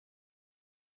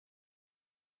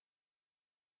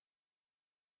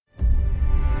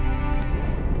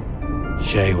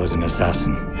Shay was an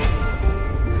assassin.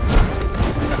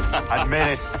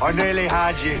 Admit it, I nearly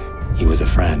had you. He was a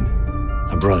friend,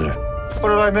 a brother. What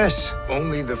did I miss?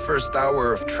 Only the first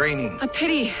hour of training. A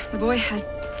pity. The boy has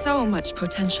so much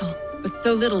potential, but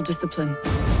so little discipline.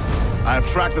 I have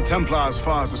tracked the Templar as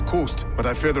far as this coast, but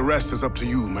I fear the rest is up to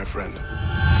you, my friend.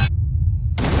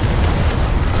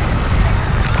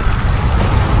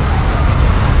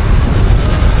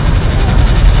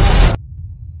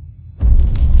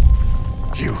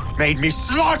 You made me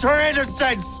slaughter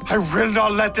innocents! I will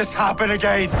not let this happen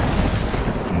again!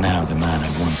 And now the man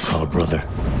I once called brother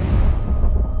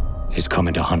is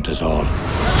coming to hunt us all.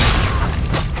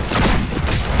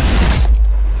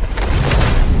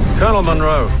 Colonel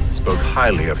Monroe spoke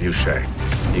highly of you, Shay.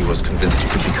 He was convinced you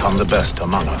could become the best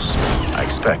among us. I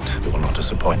expect you will not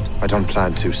disappoint. I don't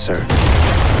plan to, sir.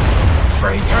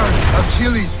 Traitor!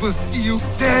 Achilles will see you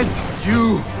dead!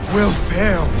 You will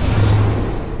fail!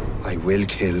 I will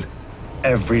kill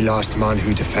every last man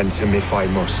who defends him if I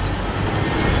must.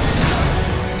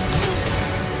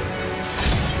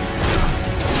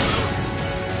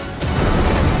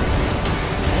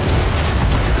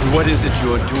 And what is it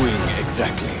you're doing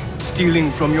exactly?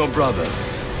 Stealing from your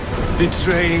brothers?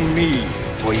 Betraying me?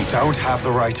 We don't have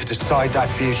the right to decide that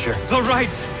future. The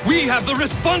right! We have the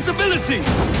responsibility!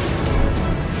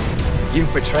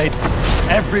 You've betrayed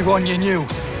everyone you knew.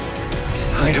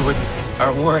 Sided with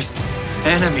our worst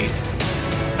enemies.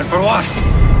 And for what?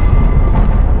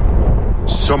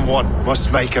 Someone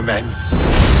must make amends.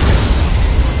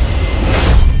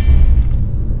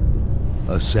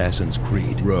 Assassin's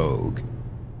Creed Rogue.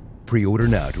 Pre-order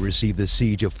now to receive the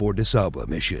Siege of Fort DeSalva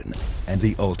mission and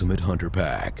the Ultimate Hunter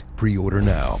Pack. Pre-order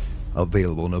now.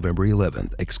 Available November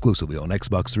 11th, exclusively on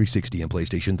Xbox 360 and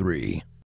PlayStation 3.